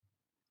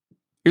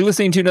You're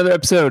listening to another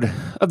episode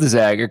of The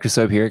Zag. Eric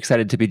Soap here,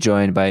 excited to be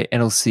joined by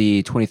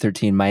NLC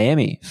 2013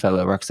 Miami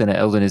fellow Roxanna.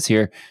 Elden is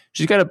here.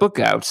 She's got a book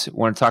out.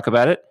 Want to talk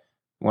about it?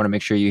 Want to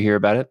make sure you hear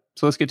about it.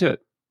 So let's get to it.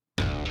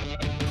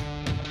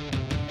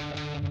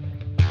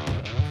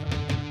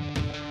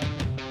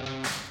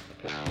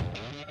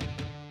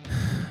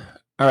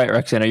 All right,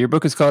 Roxanna, your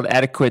book is called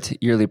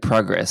Adequate Yearly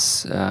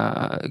Progress.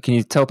 Can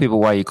you tell people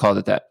why you called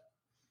it that?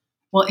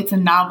 Well, it's a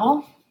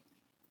novel,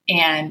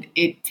 and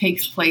it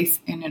takes place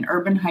in an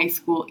urban high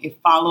school. It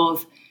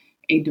follows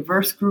a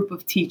diverse group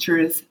of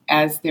teachers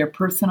as their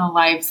personal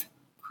lives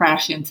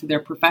crash into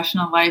their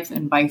professional lives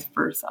and vice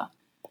versa.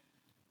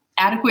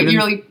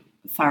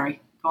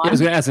 Sorry, go on. I was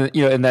going to ask,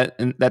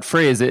 in that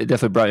phrase, it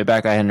definitely brought me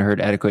back. I hadn't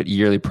heard adequate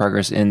yearly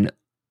progress in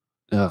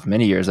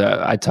many years.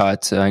 I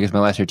taught, I guess my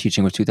last year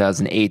teaching was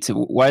 2008.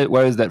 Why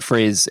was that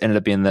phrase ended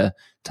up being the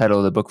title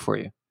of the book for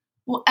you?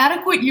 Well,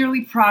 adequate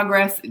yearly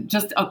progress,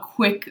 just a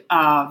quick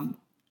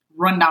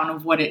rundown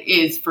of what it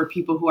is for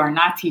people who are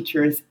not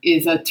teachers,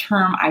 is a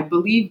term I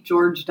believe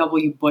George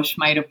W. Bush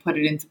might have put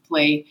it into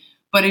play,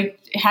 but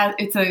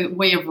it's a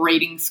way of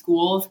rating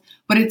schools,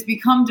 but it's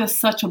become just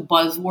such a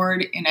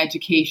buzzword in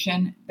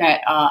education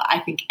that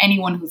I think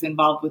anyone who's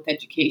involved with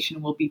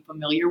education will be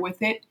familiar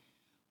with it.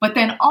 But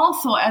then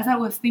also, as I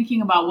was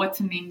thinking about what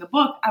to name the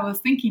book, I was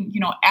thinking,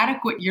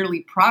 adequate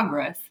yearly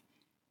progress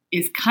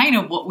is kind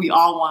of what we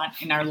all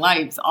want in our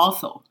lives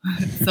also.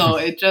 So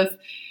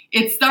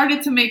it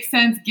started to make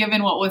sense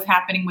given what was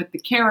happening with the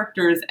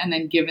characters and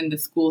then given the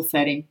school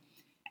setting.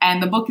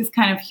 And the book is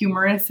kind of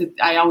humorous.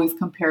 I always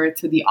compare it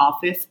to The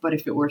Office, but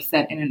if it were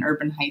set in an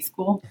urban high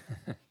school.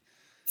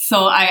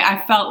 So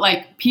I felt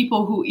like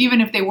people who, even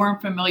if they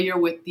weren't familiar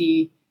with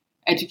the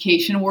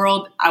education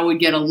world, I would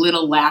get a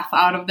little laugh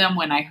out of them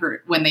when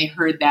they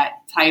heard that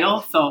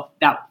title. So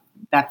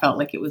that felt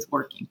like it was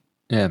working.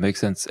 Yeah, makes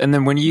sense. And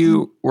then when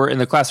you were in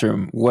the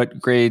classroom, what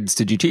grades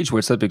did you teach?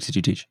 What subjects did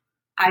you teach?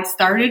 I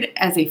started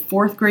as a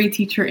fourth grade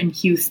teacher in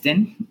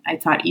Houston. I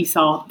taught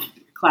ESOL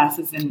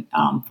classes in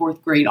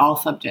fourth grade, all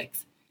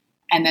subjects.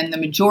 And then the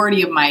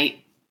majority of my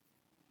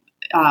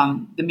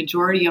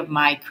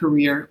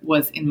career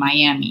was in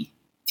Miami,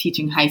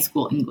 teaching high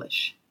school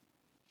English.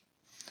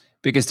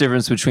 Biggest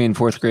difference between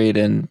fourth grade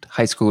and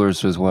high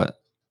schoolers was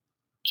what?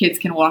 Kids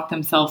can walk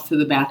themselves to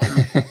the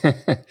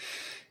bathroom.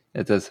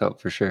 It does help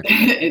for sure.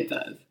 It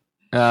does.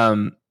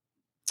 And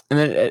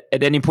then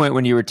at any point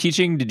when you were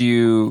teaching, did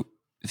you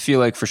feel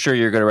like for sure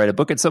you're going to write a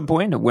book at some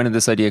point? When did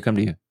this idea come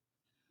to you?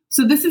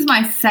 So this is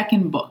my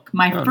second book.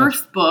 My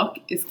first book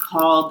is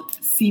called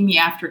See Me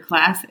After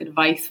Class,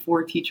 Advice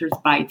for Teachers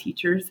by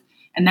Teachers.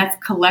 And that's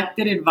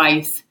collected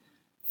advice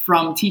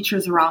from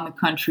teachers around the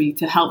country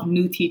to help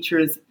new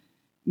teachers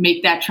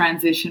make that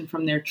transition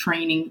from their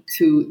training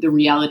to the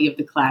reality of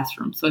the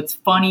classroom. So it's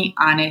funny,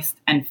 honest,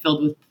 and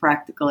filled with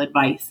practical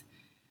advice.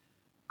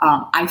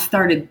 I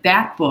started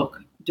that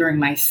book during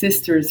my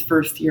sister's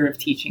first year of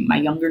teaching. My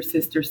younger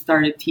sister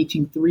started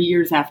teaching 3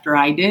 years after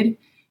I did.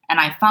 And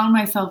I found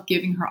myself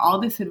giving her all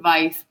this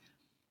advice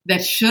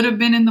that should have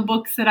been in the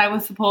books that I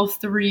was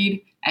supposed to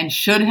read and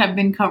should have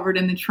been covered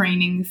in the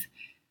trainings.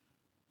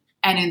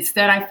 And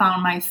instead, I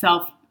found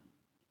myself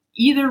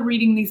either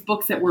reading these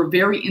books that were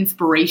very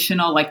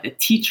inspirational, like the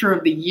teacher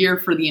of the year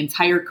for the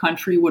entire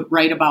country would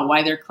write about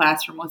why their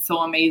classroom was so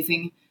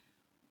amazing,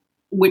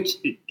 which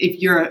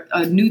if you're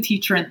a new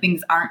teacher and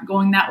things aren't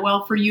going that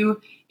well for you,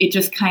 it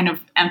just kind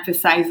of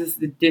emphasizes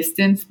the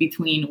distance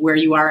between where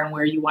you are and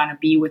where you want to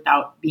be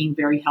without being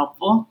very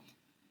helpful.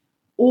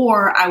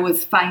 Or I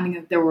was finding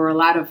that there were a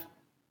lot of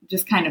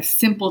just kind of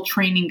simple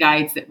training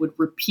guides that would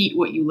repeat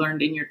what you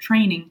learned in your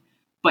training,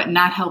 but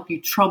not help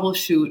you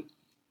troubleshoot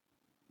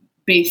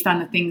based on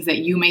the things that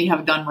you may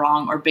have done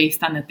wrong or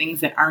based on the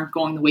things that aren't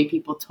going the way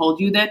people told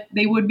you that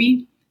they would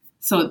be.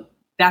 So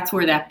that's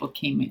where that book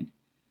came in.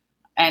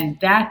 And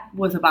that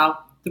was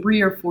about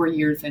 3 or 4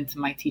 years into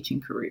my teaching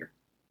career.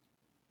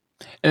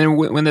 And then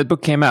when the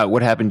book came out,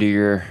 what happened to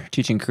your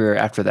teaching career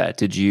after that?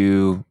 Did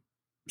you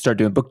start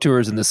doing book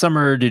tours in the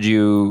summer? Did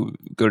you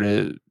go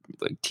to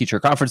teacher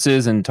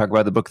conferences and talk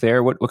about the book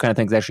there? What kind of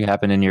things actually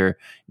happened in your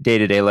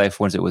day-to-day life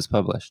once it was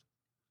published?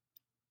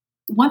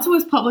 Once it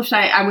was published,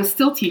 I was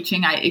still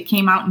teaching. It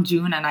came out in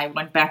June, and I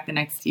went back the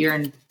next year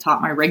and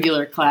taught my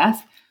regular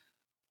class.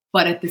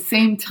 But at the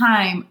same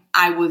time,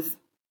 I was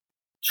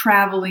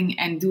traveling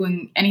and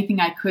doing anything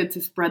I could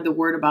to spread the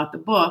word about the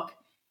book.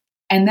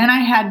 And then I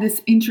had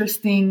this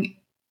interesting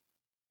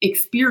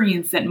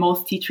experience that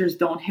most teachers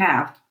don't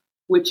have,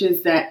 which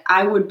is that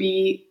I would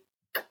be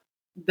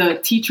the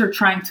teacher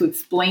trying to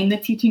explain the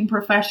teaching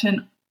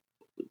profession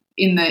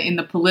in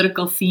the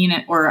political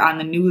scene or on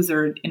the news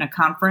or in a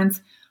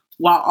conference,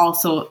 while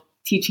also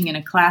teaching in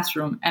a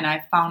classroom. And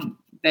I found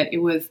that it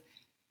was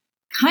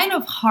kind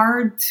of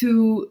hard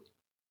to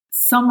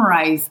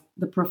summarize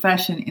the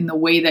profession in the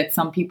way that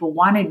some people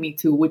wanted me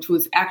to, which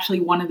was actually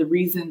one of the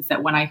reasons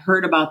that when I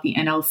heard about the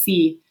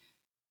NLC,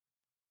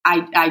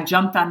 I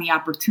jumped on the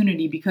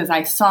opportunity because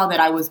I saw that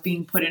I was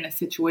being put in a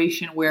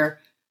situation where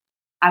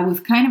I was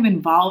kind of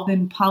involved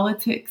in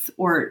politics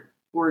or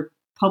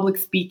public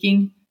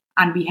speaking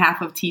on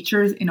behalf of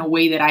teachers in a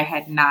way that I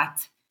had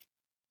not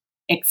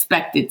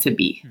expected to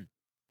be.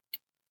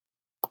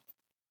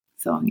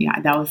 So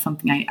yeah, that was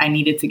something I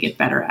needed to get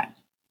better at.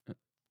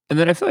 And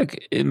then I feel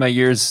like in my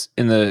years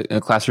in the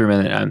classroom,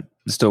 and I'm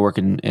still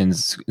working in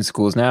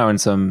schools now, in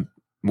some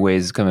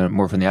ways coming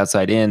more from the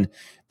outside in,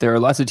 there are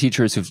lots of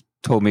teachers who've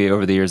told me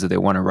over the years that they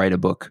want to write a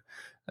book.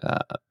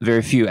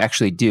 Very few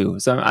actually do.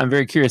 So I'm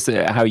very curious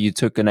how you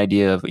took an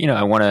idea of,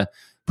 I want to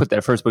put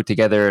that first book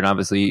together, and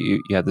obviously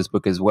you have this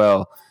book as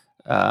well.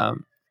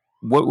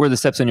 What were the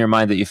steps in your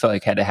mind that you felt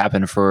like had to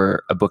happen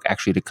for a book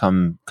actually to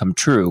come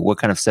true? What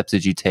kind of steps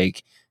did you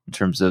take in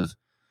terms of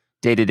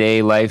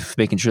day-to-day life,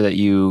 making sure that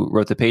you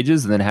wrote the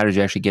pages, and then how did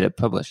you actually get it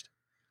published?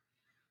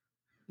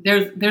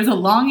 There's a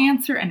long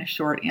answer and a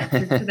short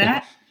answer to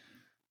that.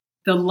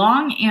 The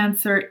long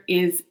answer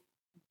is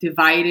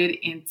divided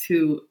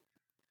into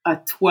a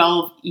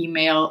 12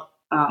 email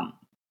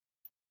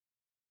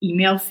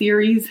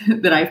series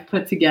that I've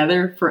put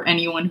together for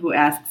anyone who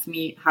asks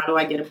me, how do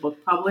I get a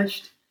book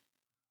published?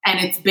 And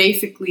it's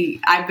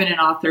basically, I've been an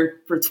author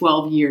for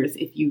 12 years.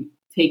 If you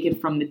take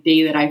it from the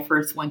day that I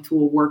first went to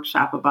a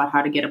workshop about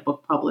how to get a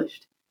book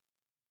published.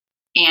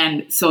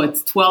 And so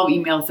it's 12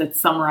 emails that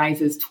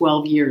summarizes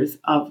 12 years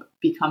of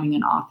becoming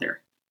an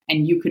author.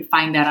 And you could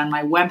find that on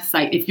my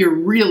website. If you're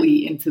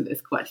really into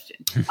this question,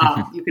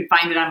 you could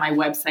find it on my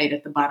website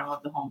at the bottom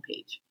of the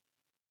homepage.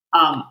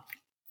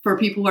 For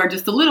people who are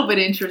just a little bit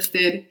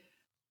interested,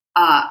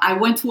 I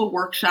went to a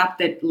workshop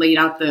that laid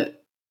out the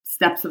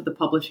steps of the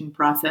publishing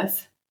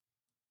process.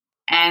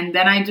 And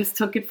then I just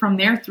took it from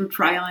there through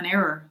trial and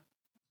error.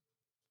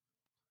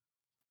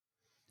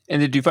 And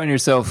did you find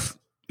yourself,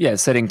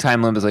 setting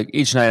time limits, like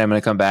each night I'm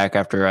going to come back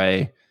after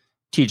I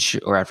teach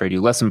or after I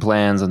do lesson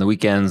plans on the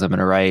weekends, I'm going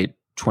to write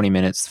 20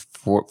 minutes,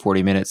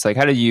 40 minutes. Like,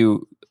 how did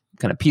you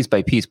kind of piece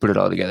by piece put it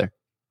all together?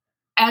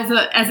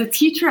 As a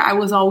teacher, I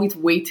was always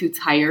way too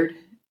tired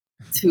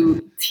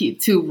to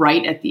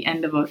write at the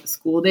end of a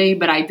school day,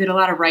 but I did a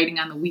lot of writing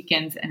on the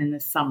weekends and in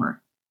the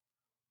summer.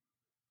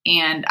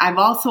 And I've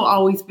also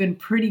always been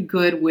pretty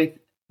good with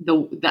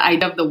the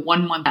idea of the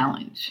 1 month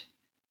challenge.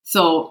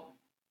 So,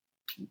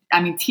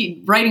 I mean,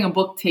 writing a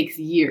book takes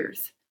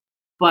years,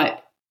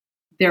 but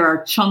there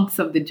are chunks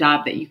of the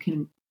job that you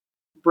can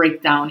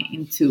break down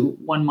into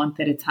 1 month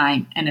at a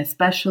time. And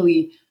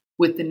especially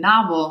with the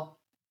novel,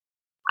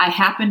 I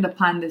happened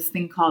upon this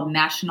thing called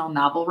National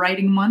Novel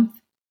Writing Month,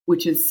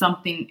 which is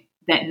something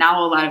that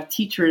now a lot of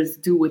teachers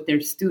do with their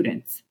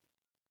students,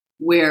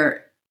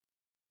 where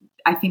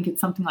I think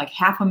it's something like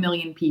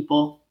 500,000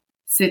 people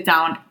sit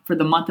down for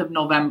the month of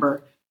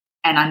November.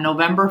 And on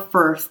November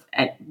 1st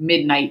at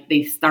midnight,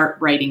 they start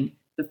writing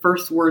the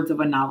first words of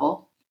a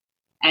novel.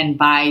 And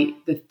by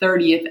the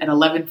 30th at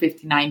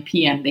 11:59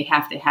 p.m., they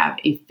have to have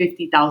a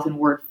 50,000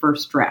 word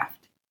first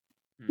draft,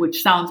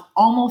 which sounds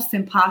almost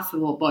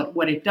impossible. But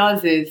what it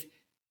does is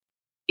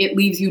it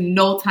leaves you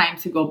no time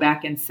to go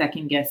back and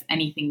second guess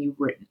anything you've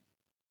written.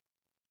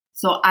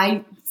 So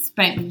I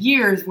spent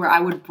years where I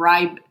would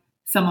bribe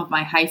some of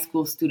my high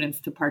school students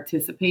to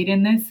participate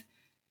in this.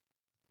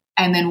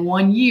 And then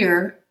one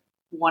year,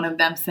 one of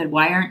them said,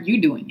 "Why aren't you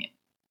doing it?"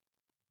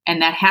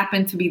 And that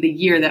happened to be the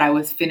year that I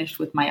was finished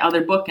with my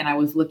other book and I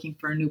was looking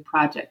for a new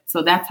project.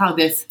 So that's how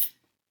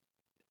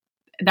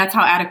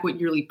Adequate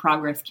Yearly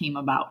Progress came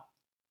about.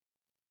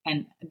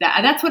 And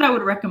that's what I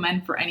would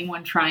recommend for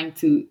anyone trying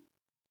to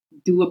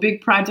do a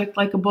big project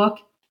like a book,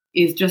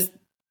 is just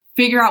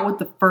figure out what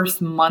the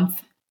first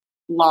month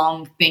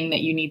long thing that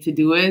you need to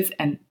do is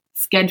and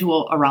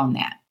schedule around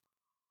that.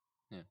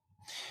 Yeah.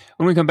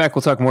 When we come back,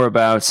 we'll talk more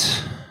about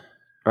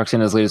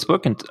Roxanna's latest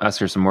book and ask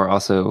her some more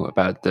also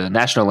about the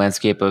national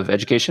landscape of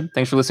education.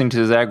 Thanks for listening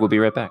to Zag. We'll be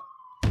right back.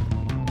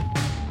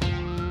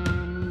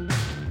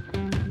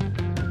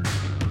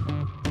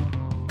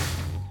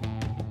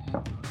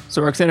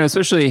 So Roxanna,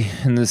 especially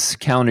in this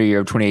calendar year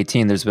of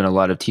 2018, there's been a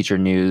lot of teacher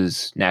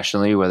news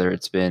nationally, whether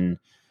it's been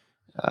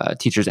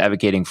teachers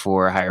advocating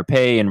for higher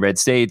pay in red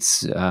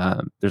states.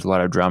 There's a lot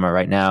of drama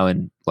right now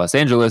in Los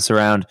Angeles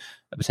around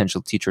a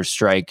potential teacher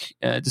strike.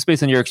 Just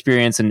based on your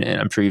experience, and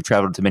I'm sure you've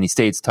traveled to many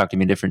states, talked to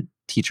many different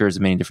teachers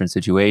in many different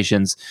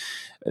situations.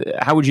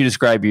 How would you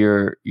describe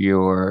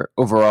your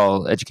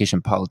overall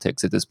education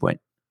politics at this point?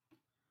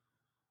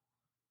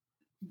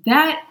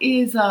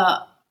 That's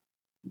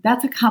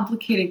a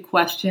complicated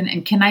question.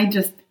 And can I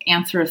just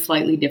answer a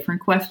slightly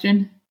different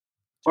question,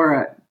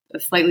 or a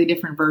slightly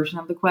different version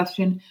of the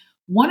question?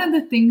 One of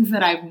the things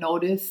that I've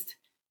noticed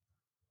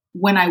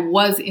when I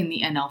was in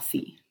the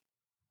NLC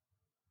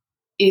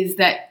is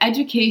that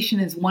education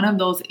is one of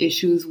those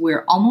issues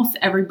where almost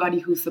everybody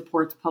who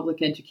supports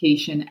public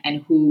education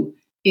and who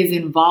is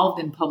involved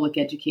in public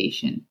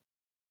education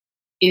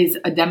is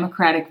a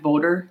Democratic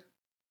voter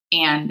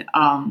and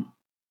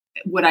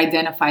would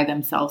identify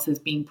themselves as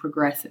being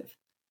progressive.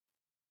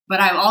 But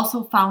I've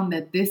also found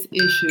that this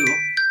issue,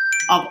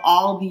 of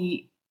all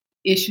the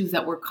issues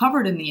that were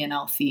covered in the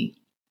NLC,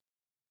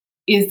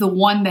 is the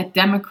one that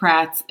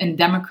Democrats and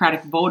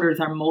Democratic voters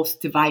are most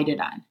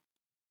divided on.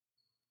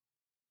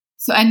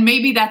 So, and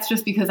maybe that's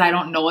just because I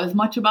don't know as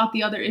much about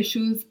the other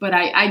issues, but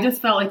I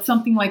just felt like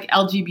something like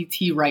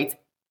LGBT rights,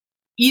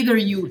 either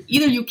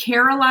you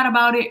care a lot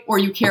about it or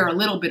you care a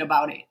little bit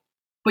about it,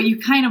 but you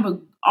kind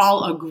of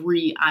all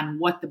agree on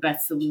what the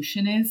best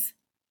solution is.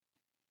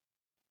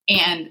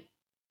 And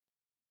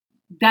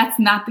that's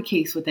not the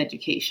case with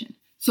education.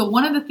 So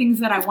one of the things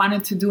that I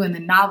wanted to do in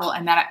the novel,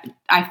 and that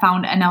I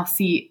found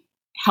NLC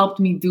helped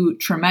me do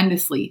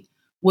tremendously,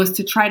 was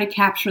to try to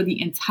capture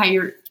the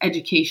entire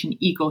education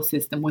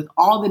ecosystem with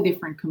all the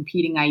different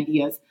competing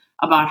ideas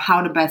about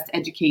how to best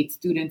educate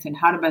students and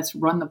how to best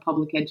run the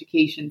public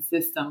education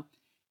system.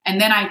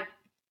 And then I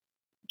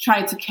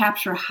tried to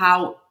capture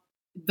how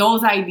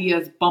those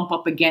ideas bump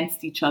up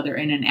against each other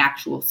in an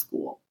actual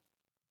school.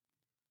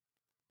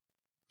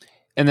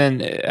 And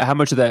then how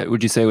much of that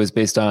would you say was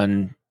based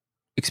on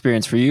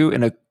experience for you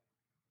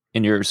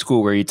in your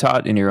school where you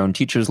taught, in your own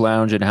teacher's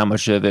lounge, and how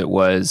much of it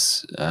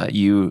was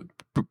you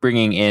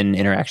bringing in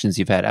interactions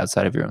you've had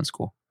outside of your own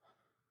school?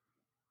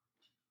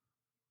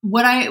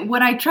 What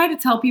I try to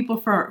tell people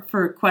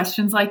for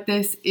questions like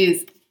this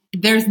is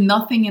there's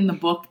nothing in the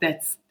book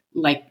that's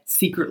like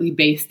secretly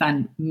based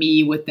on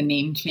me with the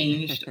name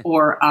changed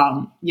or,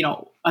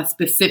 a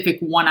specific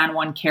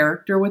one-on-one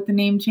character with the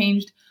name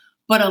changed.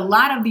 But a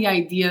lot of the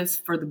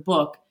ideas for the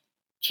book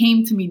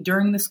came to me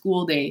during the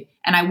school day,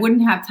 and I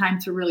wouldn't have time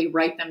to really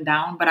write them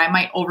down, but I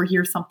might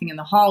overhear something in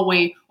the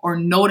hallway or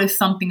notice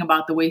something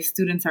about the way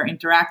students are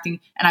interacting,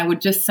 and I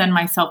would just send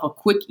myself a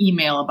quick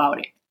email about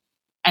it.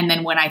 And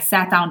then when I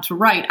sat down to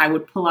write, I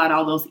would pull out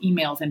all those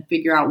emails and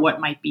figure out what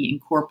might be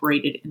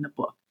incorporated in the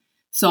book.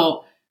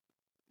 So,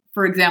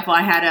 for example,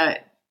 I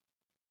had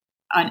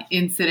an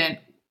incident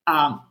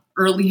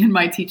early in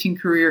my teaching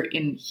career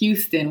in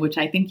Houston, which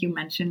I think you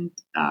mentioned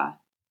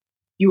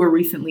you were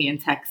recently in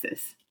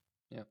Texas.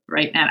 Yep.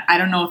 Right. And I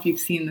don't know if you've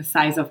seen the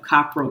size of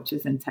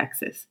cockroaches in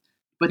Texas,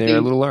 but they're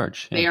a little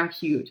large. They are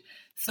huge.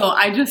 So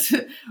I just,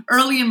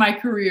 early in my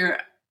career,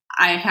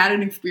 I had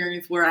an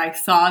experience where I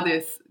saw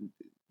this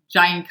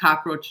giant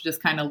cockroach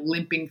just kind of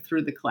limping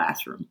through the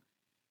classroom.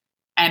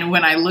 And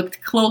when I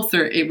looked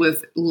closer, it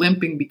was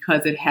limping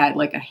because it had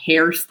like a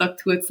hair stuck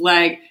to its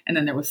leg. And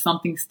then there was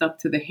something stuck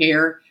to the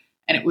hair.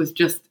 And it was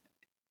just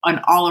an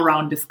all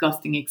around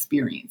disgusting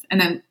experience.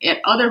 And then at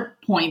other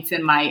points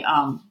in my,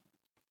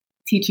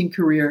 teaching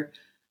career,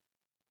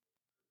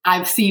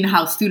 I've seen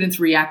how students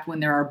react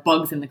when there are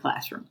bugs in the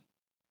classroom.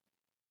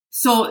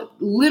 So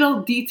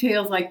little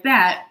details like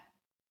that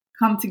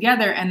come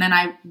together, and then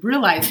I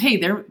realized, hey,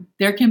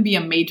 there can be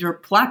a major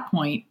plot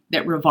point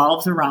that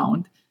revolves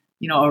around,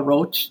 a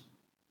roach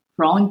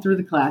crawling through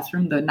the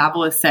classroom. The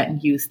novel is set in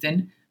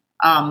Houston,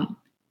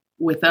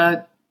 with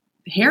a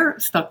hair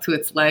stuck to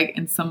its leg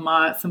and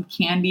some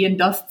candy and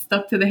dust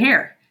stuck to the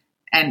hair,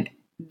 and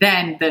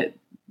then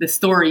the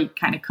story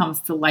kind of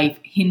comes to life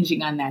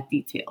hinging on that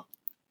detail.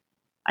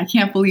 I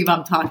can't believe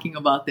I'm talking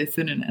about this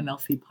in an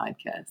NLC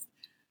podcast.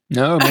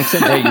 No, it makes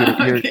sense. Hey,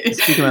 you're Okay.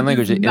 speaking my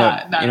language.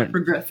 Not a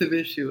progressive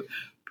issue.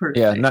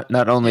 Yeah,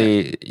 not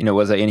only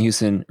was I in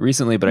Houston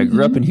recently, but I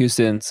grew up in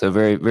Houston, so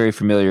very, very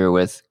familiar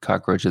with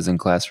cockroaches in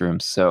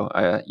classrooms. So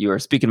you are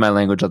speaking my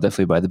language. I'll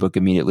definitely buy the book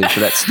immediately for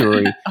that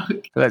story.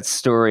 Okay. For that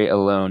story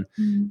alone.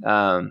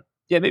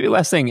 Maybe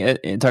last thing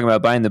in talking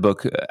about buying the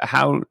book.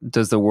 How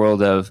does the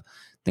world of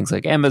things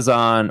like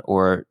Amazon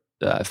or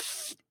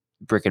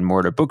brick and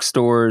mortar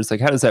bookstores,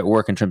 like how does that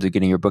work in terms of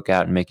getting your book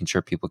out and making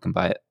sure people can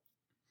buy it?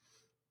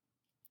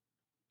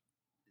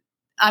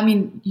 I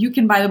mean, you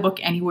can buy the book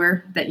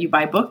anywhere that you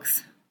buy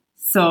books.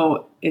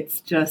 So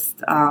it's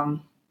just... and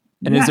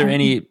is there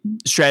any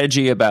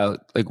strategy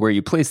about like where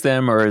you place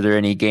them, or are there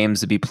any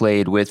games to be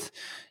played with,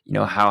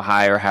 how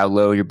high or how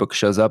low your book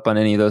shows up on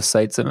any of those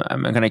sites?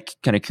 I'm kind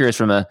of curious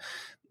from a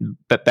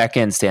back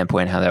end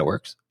standpoint how that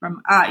works.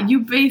 You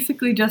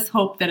basically just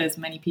hope that as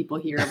many people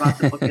hear about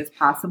the book as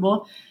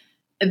possible.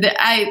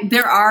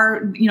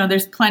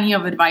 There's plenty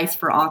of advice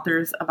for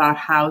authors about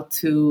how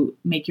to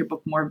make your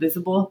book more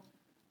visible.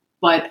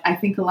 But I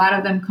think a lot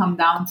of them come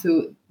down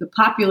to the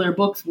popular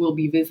books will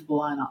be visible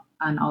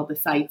on all the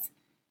sites.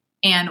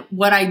 And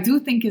what I do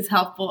think is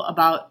helpful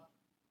about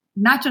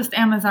not just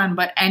Amazon,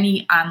 but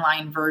any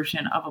online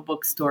version of a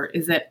bookstore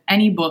is that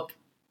any book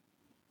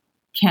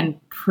can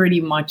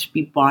pretty much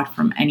be bought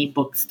from any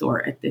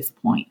bookstore at this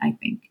point, I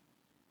think.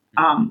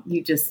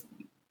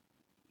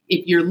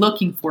 If you're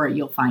looking for it,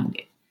 you'll find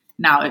it.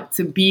 Now,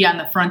 to be on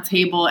the front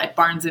table at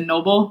Barnes &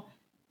 Noble,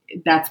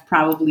 that's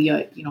probably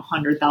a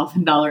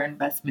 $100,000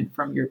 investment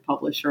from your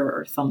publisher,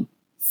 or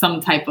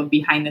some type of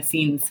behind the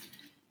scenes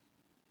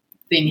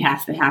thing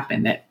has to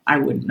happen that I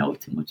wouldn't know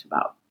too much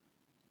about.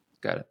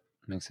 Got it.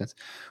 Makes sense.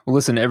 Well,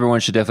 listen,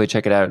 everyone should definitely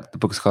check it out. The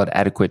book is called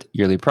Adequate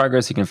Yearly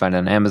Progress. You can find it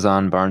on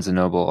Amazon, Barnes &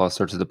 Noble, all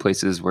sorts of the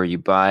places where you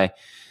buy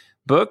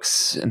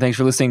books. And thanks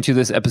for listening to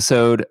this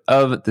episode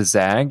of The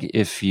Zag.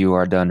 If you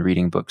are done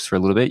reading books for a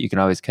little bit, you can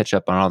always catch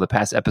up on all the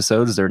past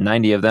episodes. There are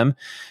 90 of them.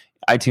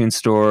 iTunes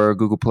Store,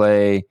 Google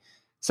Play,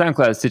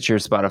 SoundCloud, Stitcher,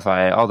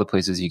 Spotify, all the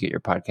places you get your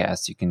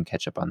podcasts. You can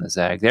catch up on The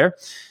Zag there.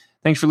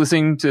 Thanks for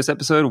listening to this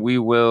episode. We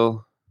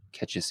will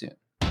catch you soon.